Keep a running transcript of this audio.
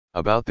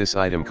About this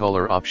item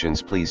color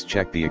options, please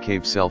check the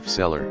ycabeself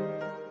seller.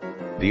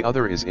 The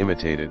other is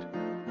imitated.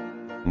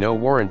 No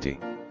warranty.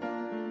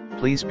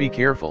 Please be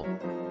careful.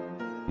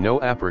 No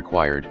app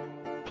required.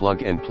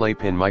 Plug and play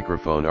pin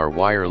microphone or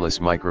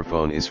wireless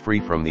microphone is free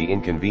from the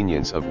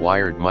inconvenience of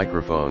wired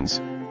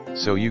microphones,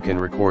 so you can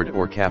record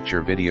or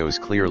capture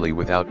videos clearly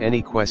without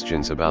any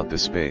questions about the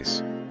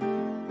space.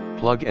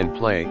 Plug and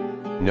play,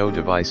 no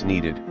device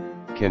needed,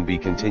 can be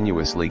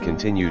continuously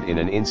continued in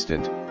an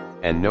instant,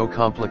 and no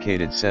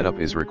complicated setup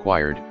is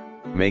required,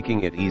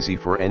 making it easy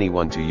for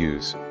anyone to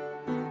use.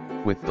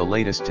 With the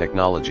latest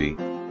technology,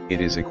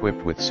 it is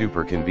equipped with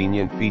super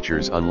convenient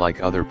features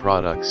unlike other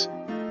products.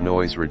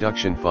 Noise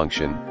reduction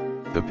function.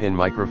 The pin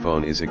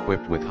microphone is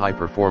equipped with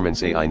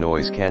high-performance AI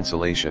noise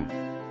cancellation.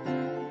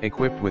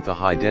 Equipped with a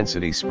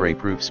high-density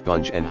spray-proof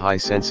sponge and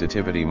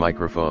high-sensitivity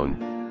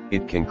microphone,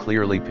 it can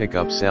clearly pick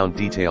up sound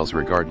details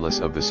regardless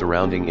of the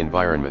surrounding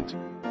environment.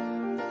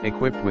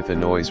 Equipped with a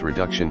noise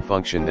reduction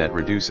function that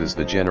reduces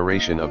the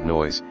generation of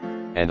noise,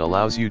 and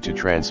allows you to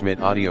transmit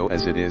audio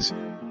as it is,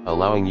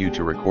 allowing you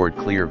to record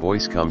clear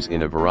voice, comes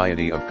in a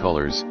variety of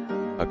colors,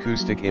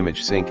 acoustic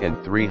image sync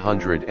and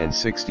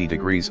 360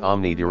 degrees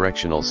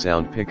omnidirectional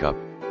sound pickup.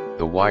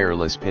 The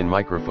wireless pin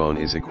microphone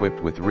is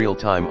equipped with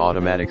real-time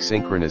automatic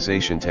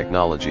synchronization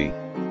technology,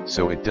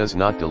 so it does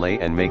not delay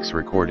and makes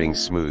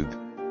recordings smooth.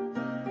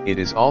 It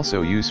is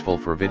also useful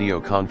for video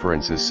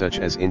conferences such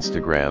as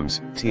Instagrams,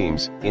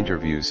 Teams,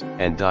 interviews,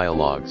 and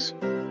dialogues.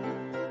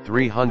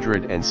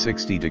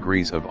 360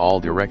 degrees of all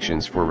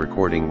directions for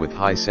recording with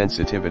high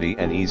sensitivity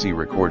and easy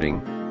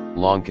recording,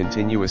 long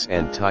continuous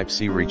and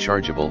Type-C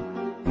rechargeable,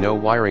 no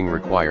wiring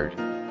required.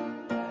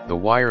 The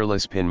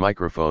wireless pin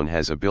microphone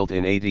has a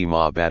built-in 80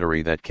 mAh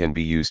battery that can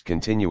be used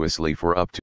continuously for up to